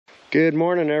Good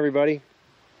morning, everybody.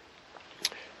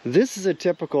 This is a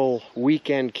typical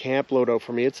weekend camp loadout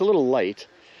for me. It's a little light,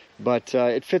 but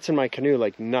it fits in my canoe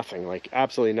like nothing, like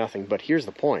absolutely nothing. But here's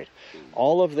the point.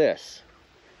 All of this,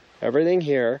 everything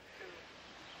here,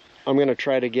 I'm going to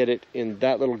try to get it in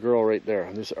that little girl right there,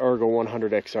 this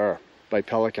Argo100XR by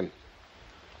Pelican.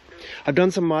 I've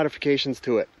done some modifications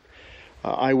to it.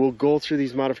 I will go through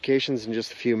these modifications in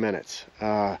just a few minutes.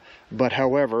 But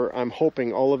however, I'm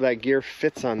hoping all of that gear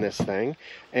fits on this thing,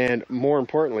 and more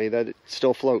importantly, that it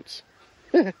still floats.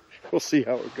 We'll see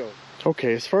how it goes.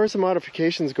 Okay, as far as the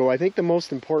modifications go, I think the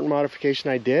most important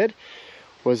modification I did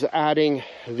was adding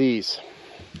these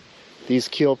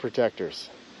keel protectors.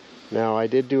 Now, I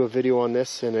did do a video on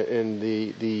this, in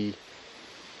the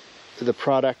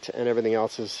product and everything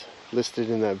else is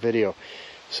listed in that video.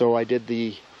 So I did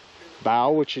the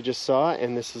bow, which you just saw,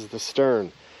 and this is the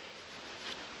stern.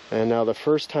 And now the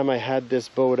first time I had this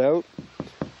boat out,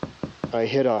 I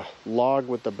hit a log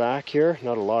with the back here,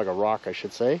 not a log, a rock I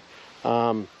should say,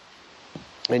 and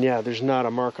yeah, there's not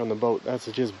a mark on the boat. That's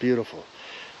just beautiful.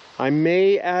 I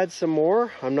may add some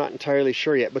more, I'm not entirely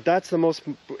sure yet, but that's the most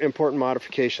important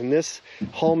modification. This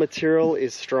hull material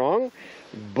is strong,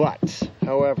 but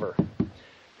however,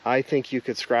 I think you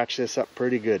could scratch this up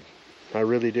pretty good. I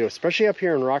really do, especially up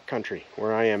here in rock country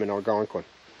where I am in Algonquin.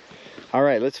 All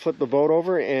right, let's flip the boat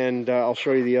over and I'll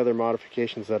show you the other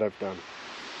modifications that I've done.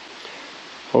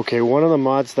 Okay, one of the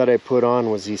mods that I put on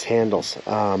was these handles.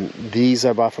 These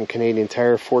I bought from Canadian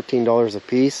Tire, $14 a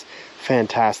piece.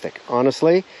 Fantastic.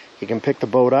 Honestly, you can pick the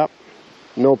boat up,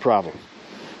 no problem.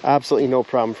 Absolutely no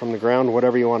problem from the ground,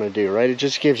 whatever you want to do, right? It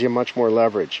just gives you much more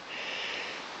leverage.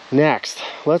 Next,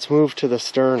 let's move to the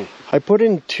stern. I put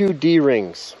in 2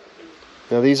 D-rings.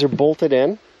 Now these are bolted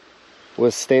in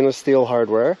with stainless steel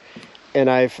hardware, and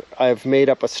I've made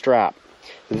up a strap.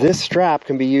 This strap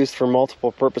can be used for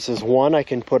multiple purposes. One, I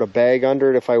can put a bag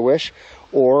under it if I wish,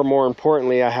 or more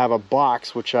importantly, I have a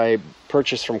box which I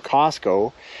purchased from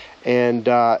Costco, and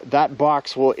that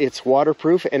box it's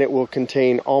waterproof and it will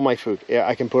contain all my food.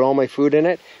 I can put all my food in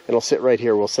it. It'll sit right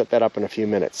here. We'll set that up in a few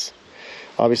minutes.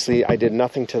 Obviously, I did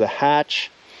nothing to the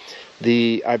hatch.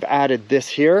 I've added this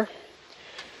here.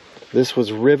 This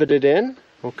was riveted in,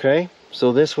 okay?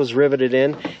 So this was riveted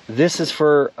in. This is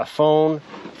for a phone,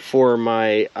 for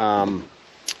my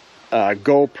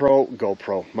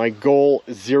GoPro, my Goal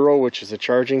Zero, which is a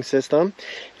charging system.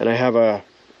 And I have a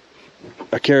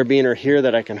carabiner here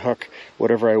that I can hook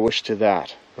whatever I wish to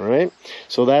that, all right?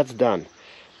 So that's done.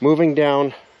 Moving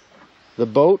down the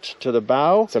boat to the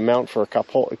bow, it's a mount for a cup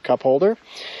holder.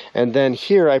 And then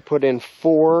here I put in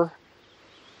 4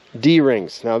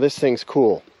 D-rings. Now this thing's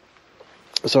cool.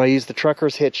 So I use the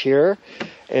trucker's hitch here,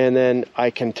 and then I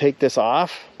can take this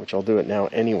off, which I'll do it now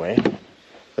anyway.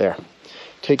 There.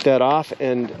 Take that off,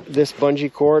 and this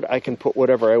bungee cord, I can put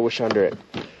whatever I wish under it.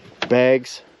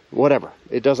 Bags, whatever.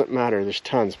 It doesn't matter. There's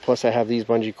tons. Plus I have these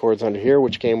bungee cords under here,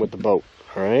 which came with the boat.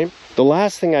 All right. The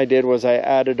last thing I did was I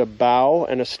added a bow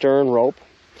and a stern rope,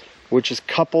 which is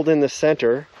coupled in the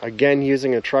center, again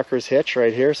using a trucker's hitch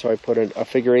right here. So I put a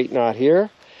figure 8 knot here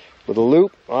with a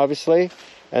loop, obviously.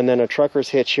 And then a trucker's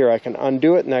hitch here. I can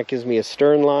undo it, and that gives me a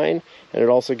stern line, and it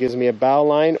also gives me a bow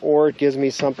line, or it gives me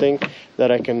something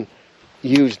that I can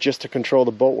use just to control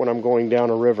the boat when I'm going down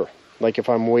a river, like if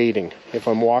I'm wading, if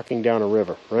I'm walking down a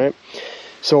river, right?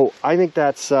 So I think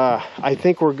I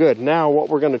think we're good. Now what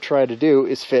we're going to try to do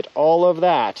is fit all of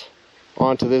that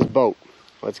onto this boat.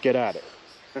 Let's get at it.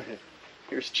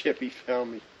 Here's Chip, he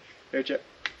found me. Here, Chip.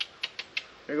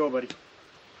 There you go, buddy.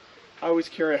 I always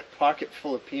carry a pocket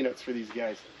full of peanuts for these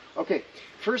guys. Okay,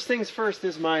 first things first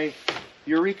is my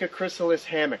Eureka Chrysalis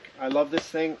hammock. I love this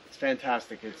thing. It's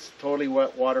fantastic. It's totally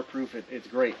waterproof. It's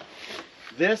great.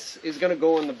 This is going to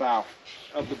go in the bow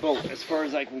of the boat as far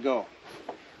as I can go.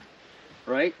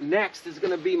 Right? Next is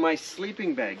going to be my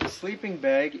sleeping bag. The sleeping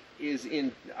bag is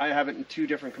I have it in 2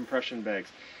 different compression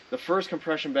bags. The first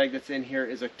compression bag that's in here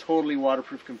is a totally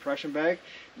waterproof compression bag.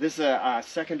 This is a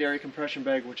secondary compression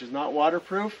bag which is not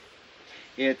waterproof.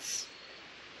 It's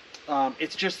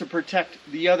just to protect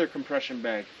the other compression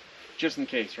bag, just in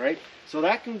case, right? So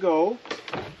that can go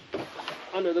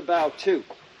under the bow too,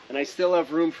 and I still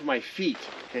have room for my feet.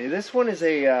 Okay, this one is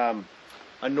a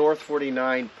North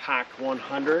 49 Pack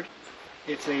 100.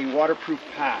 It's a waterproof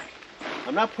pack.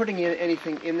 I'm not putting in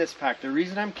anything in this pack. The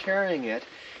reason I'm carrying it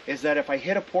is that if I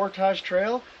hit a portage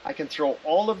trail, I can throw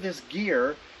all of this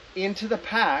gear into the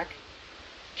pack,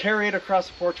 carry it across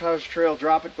the portage trail,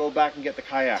 drop it, go back and get the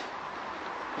kayak.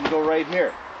 And go right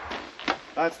here.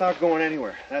 That's not going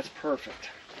anywhere. That's perfect.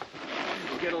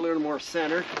 We'll get a little more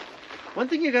centered. One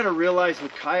thing you got to realize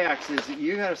with kayaks is that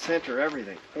you got to center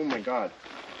everything. Oh my God.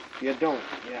 You don't.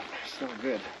 Yeah, it's not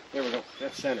good. There we go.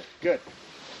 That's center. Good.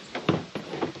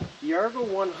 The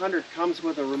Argo100 comes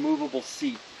with a removable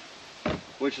seat,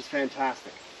 which is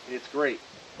fantastic. It's great.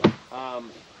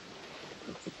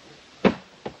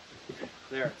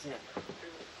 There, it's in.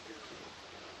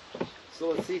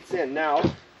 So the seat's in. Now,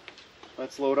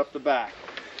 let's load up the back.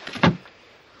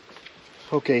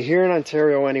 Okay, here in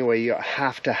Ontario anyway, you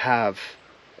have to have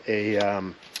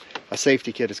a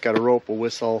safety kit. It's got a rope, a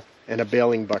whistle, and a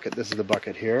bailing bucket. This is the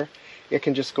bucket here. It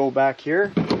can just go back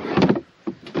here.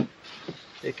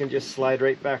 It can just slide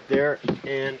right back there,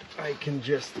 and I can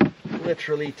just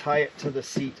literally tie it to the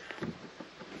seat.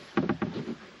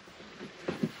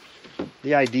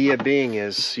 The idea being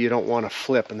is you don't want to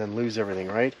flip and then lose everything,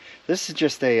 right? This is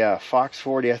just a Fox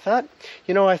 40. I thought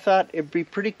it'd be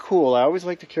pretty cool. I always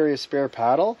like to carry a spare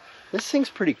paddle. This thing's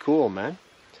pretty cool, man.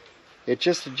 It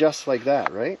just adjusts like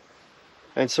that, right?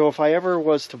 And so if I ever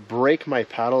was to break my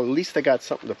paddle, at least I got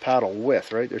something to paddle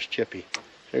with, right? There's Chippy.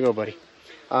 There you go, buddy.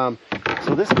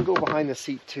 So this can go behind the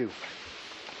seat too.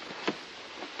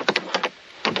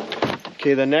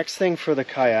 Okay, the next thing for the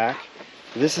kayak,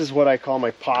 this is what I call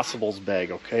my possibles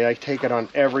bag, okay? I take it on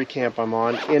every camp I'm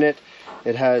on. In it,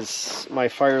 it has my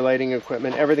fire lighting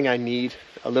equipment, everything I need,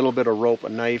 a little bit of rope, a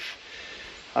knife,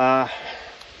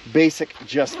 basic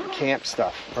just camp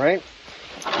stuff, right?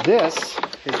 This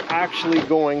is actually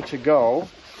going to go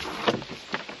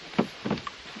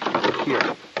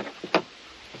here.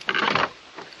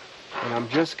 And I'm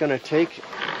just going to take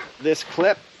this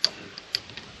clip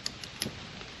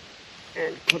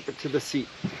and clip it to the seat.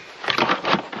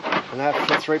 And that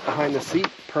fits right behind the seat.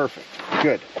 Perfect.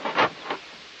 Good.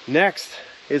 Next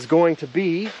is going to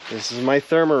be, this is my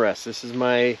thermarest. This is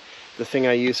the thing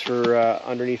I use for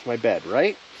underneath my bed,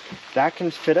 right? That can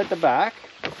fit at the back.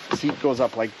 The seat goes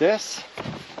up like this.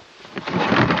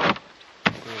 There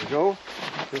we go.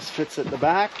 This fits at the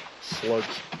back.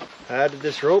 Slugs. Added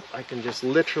this rope. I can just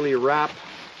literally wrap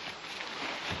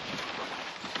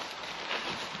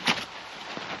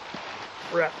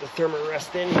the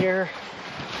thermarest in here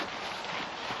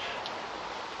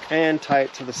and tie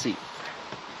it to the seat.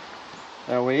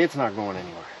 That way it's not going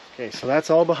anywhere. Okay, so that's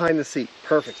all behind the seat.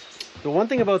 Perfect. The one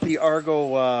thing about the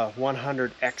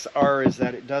Argo100XR is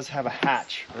that it does have a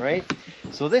hatch, right?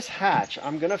 So this hatch,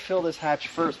 I'm going to fill this hatch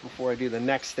first before I do the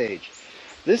next stage.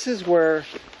 This is where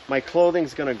my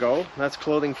clothing's going to go. That's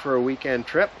clothing for a weekend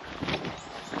trip.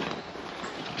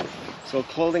 So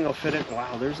clothing will fit in.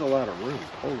 Wow, there's a lot of room.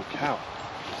 Holy cow.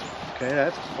 Okay,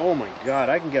 that's, oh my God,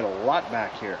 I can get a lot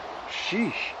back here.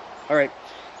 Sheesh. All right,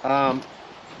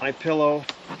 my pillow,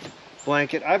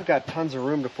 blanket. I've got tons of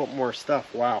room to put more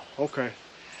stuff. Wow, okay.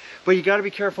 But you got to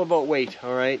be careful about weight,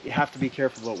 all right? You have to be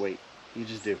careful about weight. You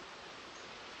just do.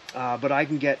 But I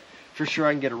can get, for sure,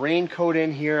 I can get a raincoat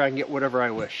in here. I can get whatever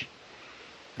I wish.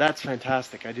 That's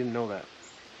fantastic. I didn't know that.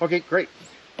 Okay, great.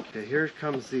 Okay, here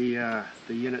comes the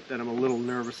unit that I'm a little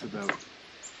nervous about.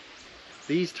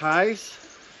 These ties,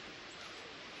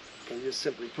 you can just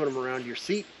simply put them around your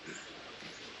seat.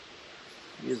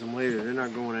 Use them later. They're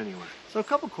not going anywhere. So a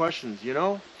couple questions, you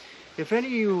know. If any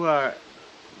of you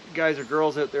guys or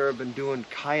girls out there have been doing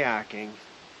kayaking,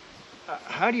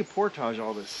 how do you portage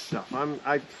all this stuff?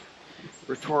 I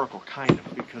rhetorical kind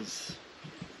of, because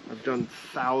I've done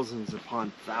thousands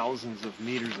upon thousands of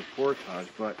meters of portage,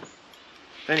 but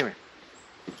anyway,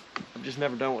 I've just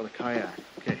never done it with a kayak.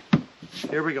 Okay,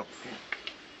 here we go.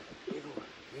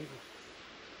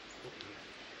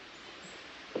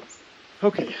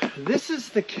 Okay, this is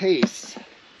the case,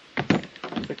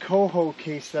 the Coho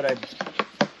case that I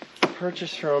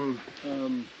purchased from,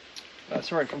 from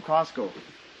Costco.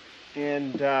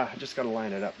 And I just got to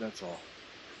line it up, that's all.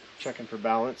 Checking for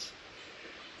balance.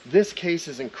 This case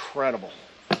is incredible.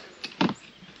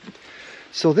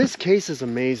 So this case is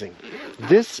amazing.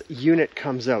 This unit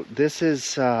comes out. This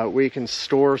is where you can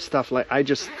store stuff. Like I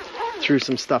just threw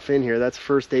some stuff in here. That's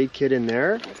first aid kit in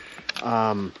there.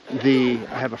 I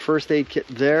have a first aid kit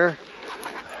there.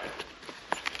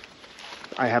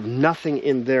 I have nothing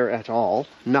in there at all,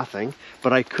 nothing.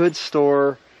 But I could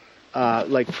store,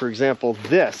 like for example,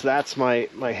 that's my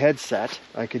headset.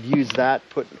 I could use that.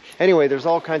 Anyway, there's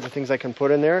all kinds of things I can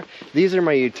put in there. These are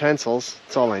my utensils.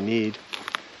 That's all I need.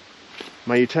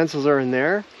 My utensils are in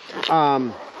there.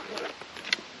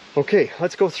 Okay,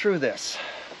 let's go through this.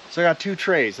 So I got two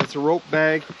trays. That's a rope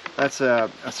bag. That's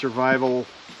a survival.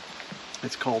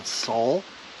 It's called Sol.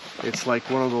 It's like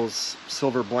one of those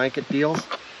silver blanket deals.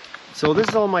 So this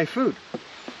is all my food.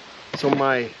 So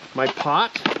my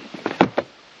pot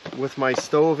with my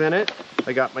stove in it.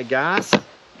 I got my gas.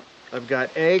 I've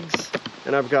got eggs.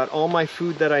 and I've got all my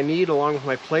food that I need along with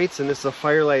my plates, and this is a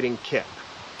fire lighting kit.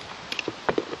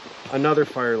 Another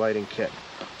fire lighting kit.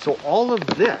 So all of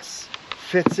this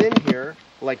fits in here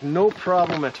like no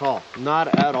problem at all. Not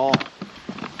at all.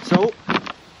 So,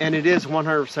 and it is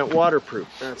 100% waterproof.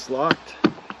 That's locked.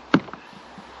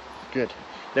 Good.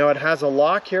 Now it has a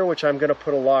lock here, which I'm going to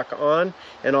put a lock on,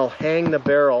 and I'll hang the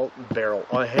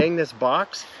I'll hang this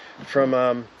box from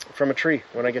a tree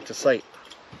when I get to site.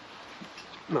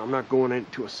 No, I'm not going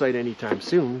into a site anytime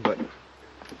soon, but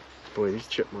boy, these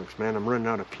chipmunks, man, I'm running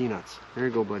out of peanuts. There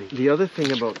you go, buddy. The other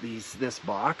thing about this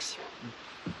box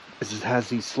is it has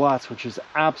these slots, which is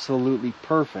absolutely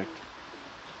perfect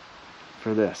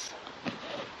for this.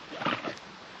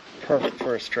 Perfect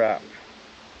for a strap.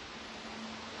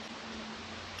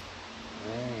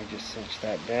 And you just cinch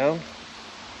that down.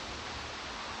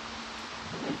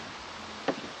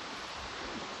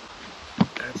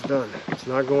 That's done. It's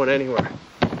not going anywhere.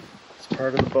 It's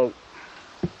part of the boat.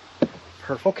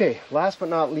 Perfect. Okay, last but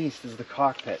not least is the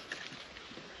cockpit.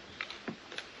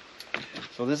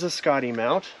 So this is a Scotty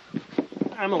mount.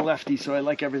 I'm a lefty, so I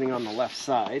like everything on the left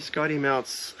side. Scotty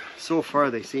mounts, so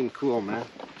far they seem cool, man.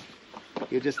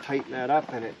 You just tighten that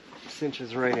up and it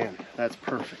cinches right in. That's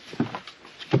perfect.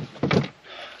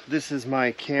 This is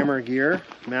my camera gear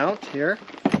mount here.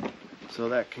 So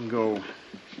that can go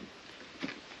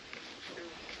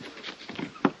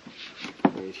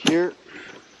right here.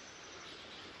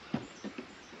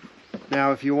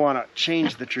 Now if you want to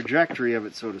change the trajectory of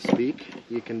it, so to speak,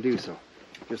 you can do so.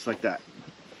 Just like that.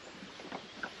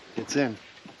 It's in.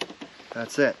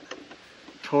 That's it.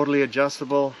 Totally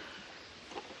adjustable.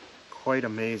 Quite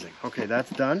amazing. Okay, that's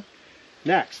done.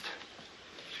 Next,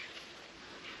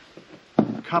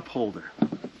 cup holder.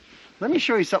 Let me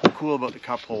show you something cool about the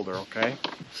cup holder, okay?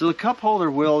 So the cup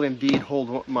holder will indeed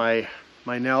hold my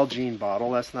Nalgene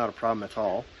bottle. That's not a problem at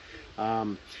all.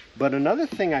 But another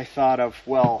thing I thought of,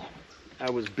 well, I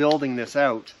was building this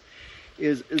out,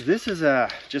 is this is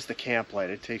just a camp light.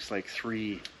 It takes like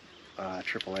 3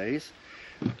 AAAs.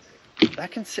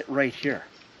 That can sit right here.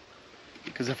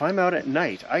 Because if I'm out at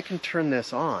night, I can turn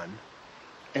this on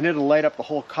and it'll light up the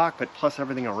whole cockpit plus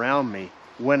everything around me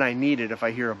when I need it if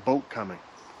I hear a boat coming,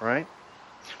 right?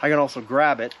 I can also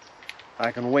grab it.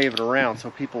 I can wave it around so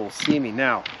people will see me.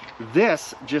 Now,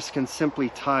 this just can simply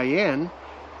tie in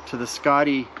to the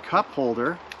Scotty cup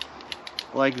holder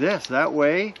like this. That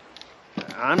way,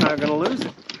 I'm not going to lose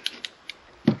it.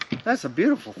 That's a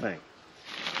beautiful thing.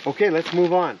 Okay, let's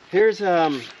move on. Here's,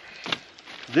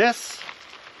 this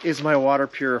is my water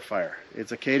purifier.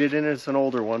 It's a Katydyn, it's an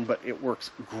older one, but it works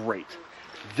great.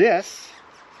 This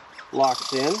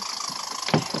locks in.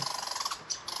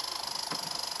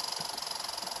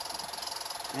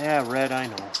 Yeah, red, I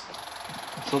know.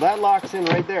 So that locks in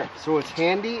right there. So it's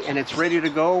handy and it's ready to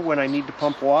go when I need to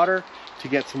pump water to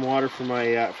get some water for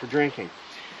my for drinking.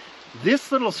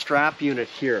 This little strap unit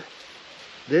here,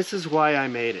 this is why I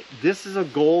made it. This is a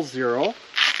Goal Zero.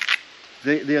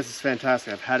 This is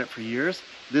fantastic. I've had it for years.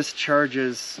 This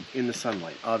charges in the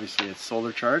sunlight. Obviously, it's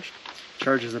solar charged.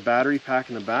 Charges a battery pack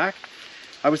in the back.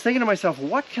 I was thinking to myself,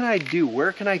 what can I do?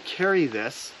 Where can I carry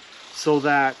this so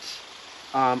that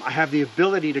I have the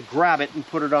ability to grab it and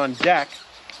put it on deck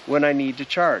when I need to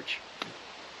charge?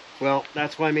 Well,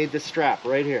 that's why I made this strap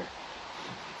right here.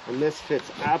 And this fits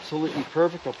absolutely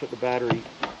perfect. I'll put the battery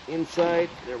inside.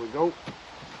 There we go.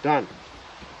 Done.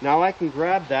 Now I can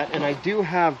grab that, and I do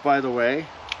have, by the way,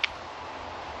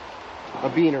 a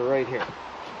beaner right here.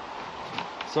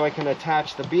 So I can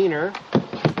attach the beaner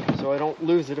so I don't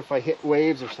lose it if I hit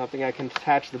waves or something. I can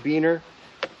attach the beaner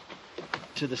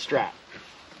to the strap.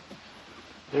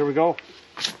 There we go.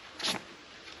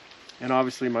 And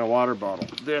obviously my water bottle.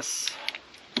 This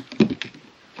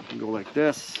can go like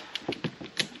this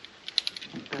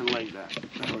and like that.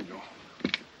 There we go.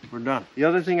 We're done. The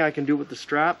other thing I can do with the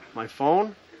strap, my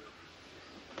phone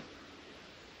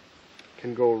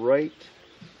can go right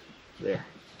there.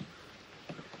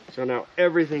 So now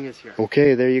everything is here.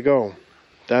 Okay, there you go.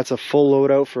 That's a full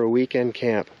loadout for a weekend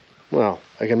camp. Well,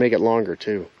 I can make it longer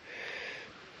too,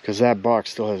 because that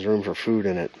box still has room for food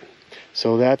in it.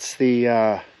 So that's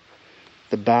the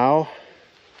bow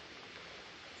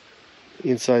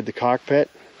inside the cockpit.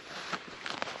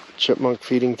 Chipmunk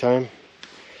feeding time.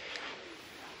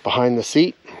 Behind the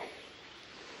seat,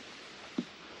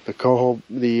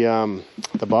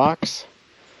 the box,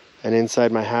 and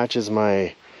inside my hatch is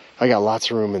I got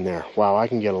lots of room in there. Wow, I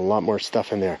can get a lot more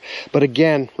stuff in there. But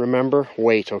again, remember,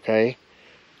 weight, okay?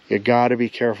 You gotta be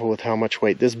careful with how much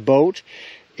weight. This boat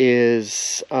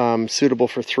is suitable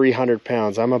for 300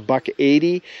 pounds. I'm a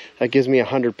 $180. That gives me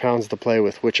 100 pounds to play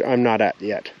with, which I'm not at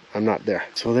yet. I'm not there.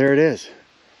 So there it is.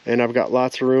 And I've got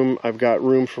lots of room. I've got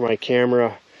room for my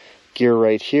camera gear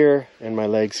right here, and my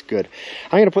legs good.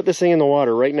 I'm gonna put this thing in the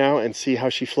water right now and see how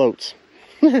she floats.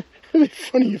 It'd be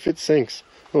funny if it sinks.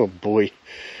 Oh boy.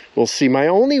 We'll see. My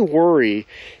only worry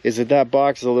is that that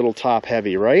box is a little top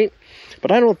heavy, right? But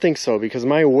I don't think so, because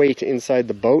my weight inside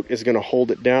the boat is going to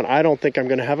hold it down. I don't think I'm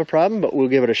going to have a problem, but we'll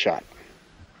give it a shot.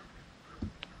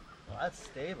 Well, that's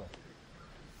stable.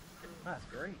 That's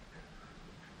great.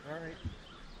 All right.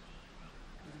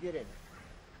 Let's get in.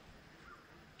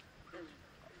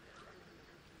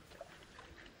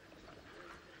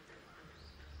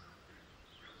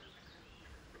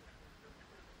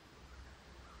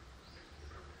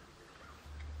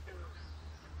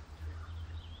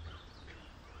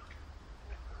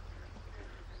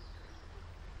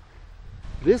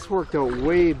 This worked out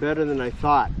way better than I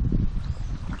thought.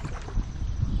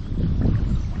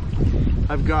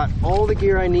 I've got all the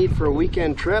gear I need for a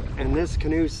weekend trip, and this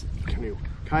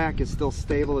kayak is still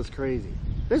stable as crazy.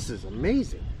 This is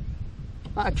amazing.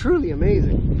 Truly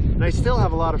amazing. And I still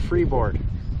have a lot of freeboard,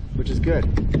 which is good.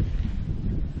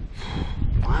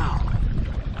 Wow.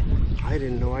 I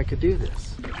didn't know I could do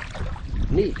this.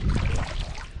 Neat.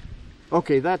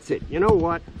 Okay, that's it. You know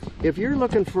what? If you're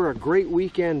looking for a great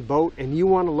weekend boat and you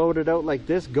want to load it out like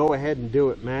this, go ahead and do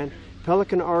it, man.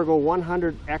 Pelican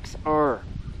Argo100XR.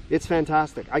 It's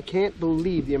fantastic. I can't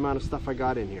believe the amount of stuff I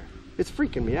got in here. It's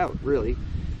freaking me out, really.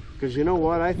 Because you know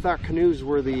what? I thought canoes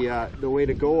were the way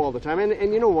to go all the time.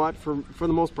 And you know what? For the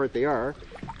most part, they are.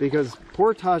 Because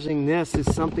portaging this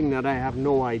is something that I have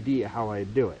no idea how I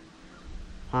do it.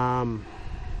 I've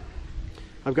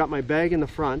got my bag in the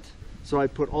front. So I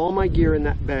put all my gear in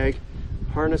that bag,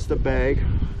 harness the bag,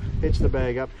 hitch the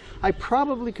bag up. I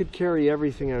probably could carry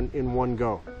everything in one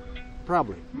go.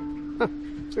 Probably.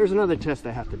 There's another test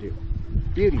I have to do.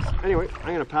 Beauties. Anyway,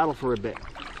 I'm gonna paddle for a bit.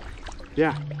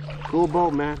 Yeah, cool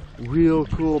boat, man. Real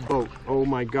cool boat. Oh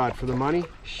my God, for the money?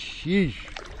 Sheesh.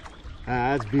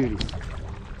 That's beauties.